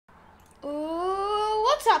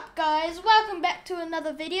What's up, guys? Welcome back to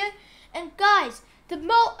another video. And guys, the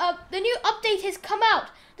new update has come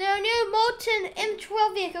out. The new Molten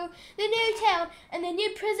M12 vehicle, the new town, and the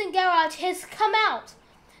new prison garage has come out.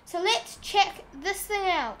 So let's check this thing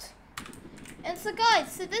out. And so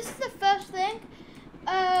guys, so this is the first thing.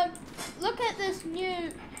 Look at this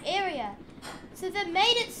new area. So they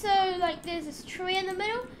made it so like there's this tree in the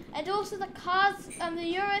middle, and also the cars, the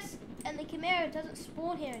Urus and the Camaro doesn't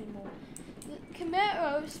spawn here anymore. The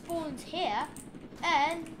Camaro spawns here,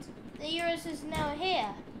 and the Urus is now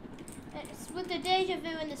here. And it's with the Deja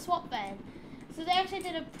Vu and the swap van. So they actually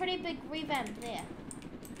did a pretty big revamp there.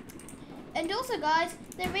 And also guys,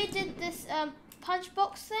 they redid this punch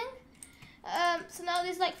box thing. So now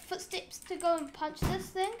there's like footsteps to go and punch this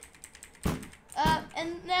thing.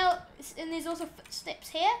 And there's also footsteps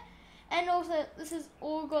here. And also this has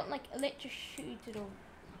all got like electrocuted.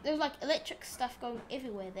 There's like electric stuff going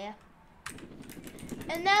everywhere there.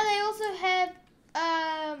 And now they also have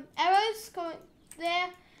arrows going there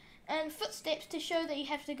and footsteps to show that you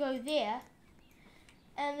have to go there.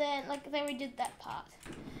 And then like they redid that part.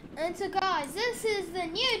 And so guys, this is the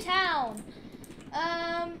new town.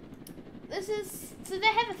 So they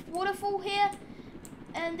have a waterfall here,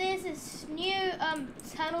 and there's this new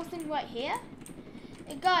tunnel thing right here.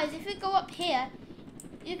 And guys, if you go up here,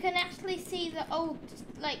 you can actually see the old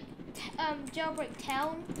like Jailbreak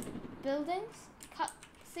town buildings.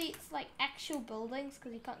 See, it's like actual buildings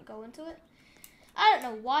because you can't go into it. I don't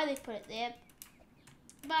know why they put it there,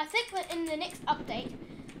 but I think that in the next update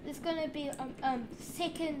there's going to be a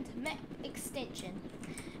second map extension.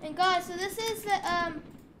 And guys, so this is the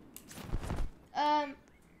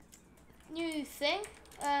new thing,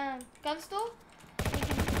 gun store. You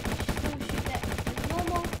can still shoot that as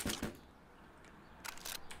normal.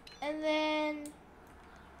 And then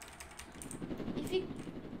if you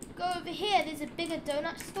go over here, there's a bigger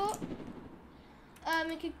donut store.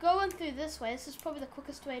 You could go in through this way. This is probably the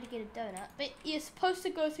quickest way to get a donut, but you're supposed to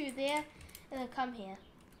go through there and then come here.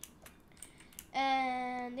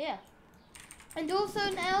 And yeah, and also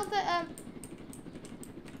now that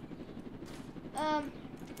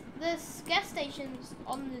this gas station's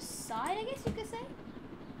on this side, I guess you could say.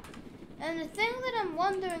 And the thing that I'm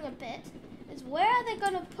wondering a bit is where are they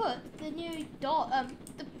gonna put the new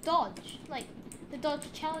the Dodge, like the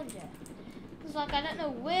Dodge Challenger? Because like I don't know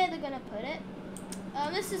where they're gonna put it.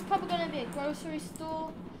 This is probably gonna be a grocery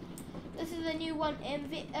store. This is the new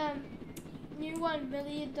new $1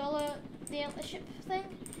 million dealership thing.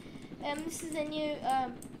 This is a new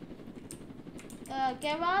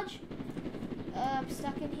garage. I'm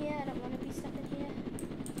stuck in here. I don't want to be stuck in here.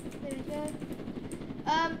 There we go.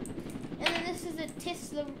 And then this is a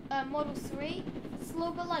Tesla Model 3. It's a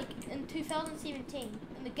little bit like in 2017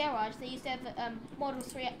 in the garage. They used to have a Model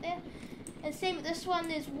 3 up there. And same with this one.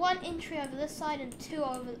 There's one entry over this side and two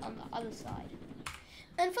over on the other side.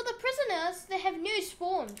 And for the prisoners, they have new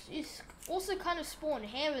spawns. You also kind of spawn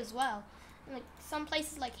here as well. And like some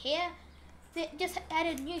places like here, they just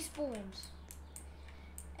added new spawns.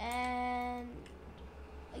 And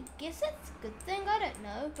I guess that's a good thing. I don't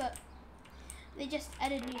know, but they just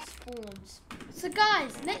added new spawns. So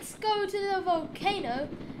guys, let's go to the volcano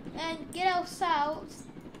and get ourselves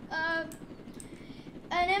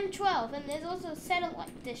an M12. And there's also a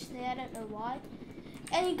satellite dish there. I don't know why.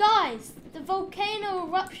 And guys, the volcano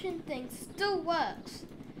eruption thing still works.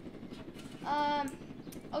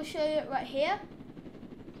 I'll show you it right here.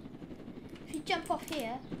 If you jump off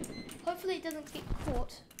here, hopefully it doesn't get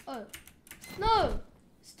caught. Oh, no,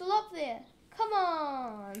 still up there. Come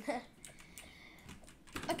on.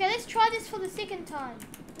 Okay, let's try this for the second time.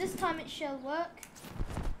 This time it shall work.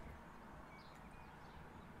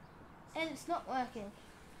 And it's not working.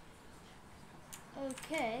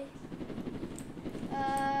 Okay.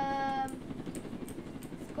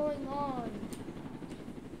 What's going on?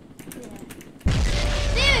 Yeah.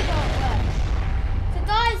 There we go, it worked. So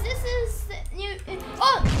guys, this is the new...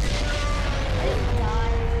 Oh! I didn't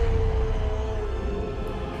die.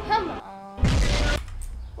 Come on.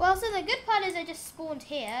 Well, so the good part is I just spawned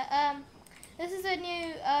here. This is a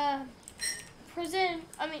new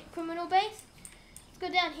criminal base. Let's go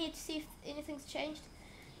down here to see if anything's changed.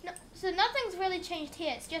 No, so nothing's really changed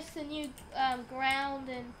here. It's just the new ground,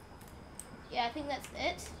 and yeah, I think that's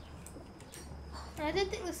it. And I didn't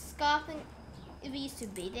think the scar thing ever used to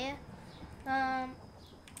be there.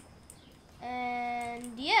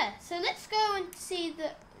 And yeah, so let's go and see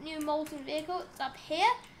the new Molten vehicle. It's up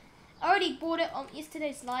here. I already bought it on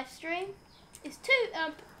yesterday's live stream.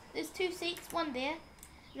 There's two seats, one there.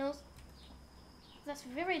 And also, that's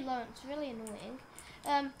very low. It's really annoying.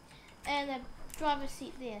 And a driver's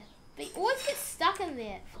seat there. But you always get stuck in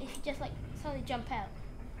there if you just like suddenly jump out.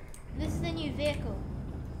 This is the new vehicle.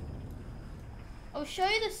 I'll show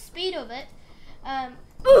you the speed of it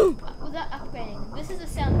without upgrading. This is the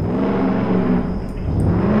sound.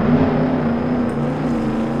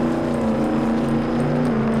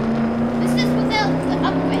 This is without the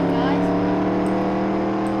upgrade, guys.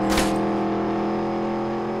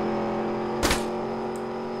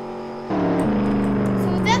 So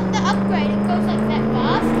without the upgrade, it goes like that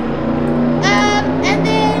fast. And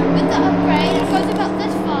then with the upgrade, it goes about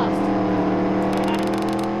this fast.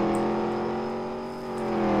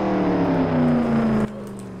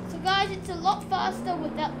 It's a lot faster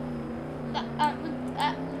without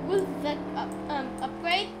with the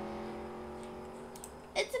upgrade.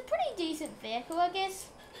 It's a pretty decent vehicle, I guess.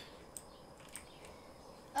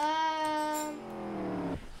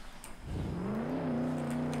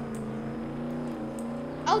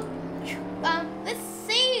 Let's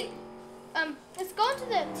see. Let's go into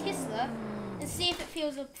the Tesla and see if it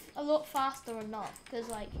feels a lot faster or not. Because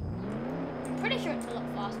like, I'm pretty sure it's a lot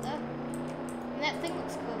faster. And that thing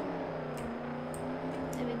looks cool.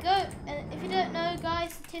 There we go. And if you don't know,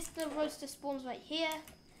 guys, the Tesla Roadster spawns right here.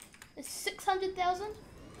 It's 600,000.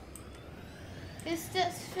 This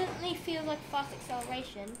definitely feels like fast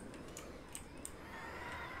acceleration.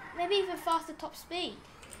 Maybe even faster top speed.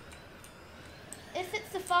 If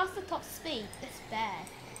it's the faster top speed, it's bad.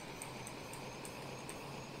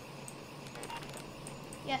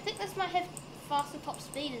 Yeah, I think this might have faster top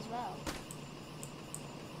speed as well.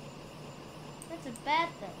 That's a bad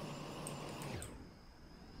thing.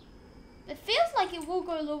 It feels like it will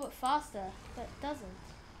go a little bit faster, but it doesn't.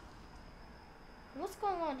 What's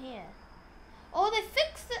going on here? Oh, they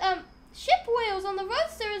fixed the ship wheels on the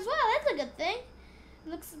Roadster as well. That's a good thing. It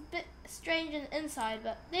looks a bit strange on the inside,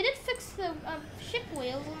 but they did fix the ship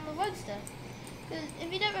wheels on the Roadster. Because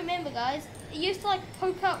if you don't remember, guys, it used to like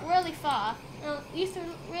poke out really far. It used to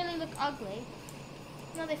really look ugly.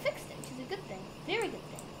 Now they fixed it, which is a good thing. Very good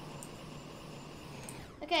thing.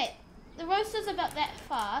 Okay. The Roadster's about that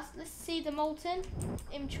fast. Let's see the Molten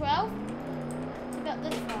M12. It's about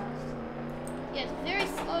this fast. Yeah, it's very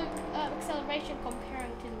slow acceleration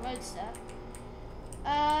comparing to the Roadster.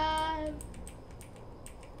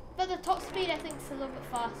 But the top speed I think is a little bit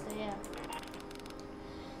faster, yeah.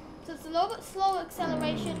 So it's a little bit slower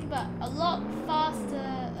acceleration, but a lot faster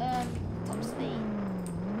top speed.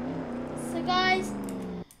 So guys,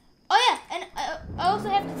 oh yeah, and I also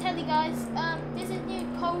have to tell you guys, there's a new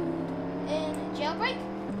code in Jailbreak.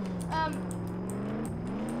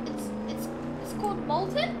 It's called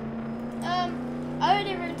Molten. I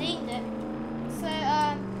already redeemed it, so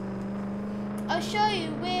I'll show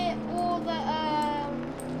you where all the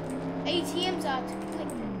ATMs are to click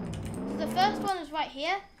them. So the first one is right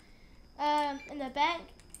here, in the bank.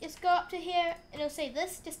 Just go up to here and it'll say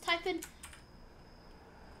this. Just type in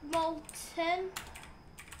Molten.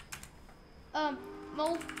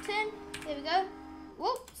 Molten. There we go.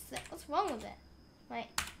 Whoops, what's wrong with it? Wait,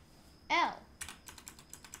 L.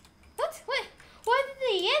 What? Wait, why did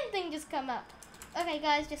the end thing just come up? Okay,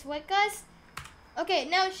 guys, just wait, guys. Okay,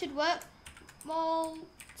 now it should work.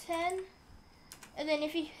 Molten. And then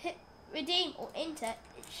if you hit redeem or enter,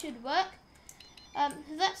 it should work.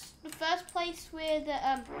 So that's the first place where the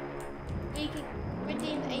where you can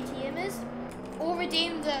redeem the ATM is, or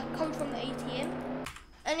redeem the code from the ATM.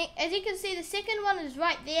 And as you can see, the second one is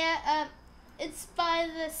right there. It's by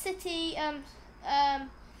the city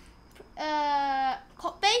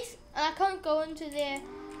cop base, and I can't go into there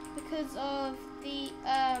because of the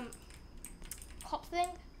cop thing,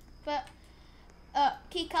 but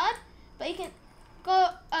key card. But you can go.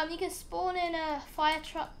 You can spawn in a fire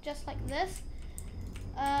truck just like this,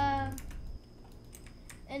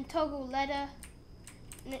 and toggle ladder,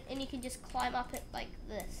 and you can just climb up it like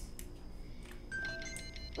this.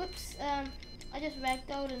 Whoops! I just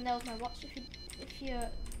ragdolled and that was my watch. If you're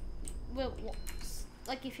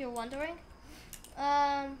if you're wondering,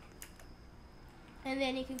 and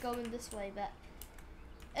then you can go in this way,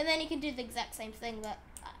 and then you can do the exact same thing, but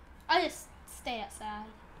I just stay outside.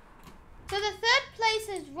 So the third place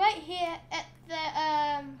is right here at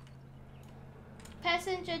the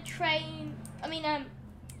passenger train.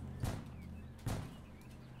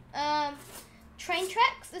 Train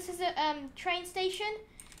tracks. This is a train station.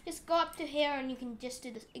 Just go up to here and you can just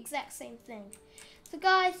do the exact same thing. So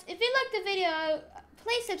guys, if you liked the video,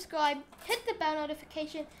 please subscribe, hit the bell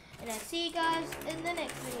notification, and I'll see you guys in the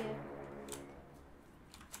next video.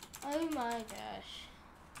 Oh my gosh.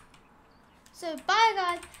 So bye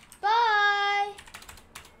guys. Bye.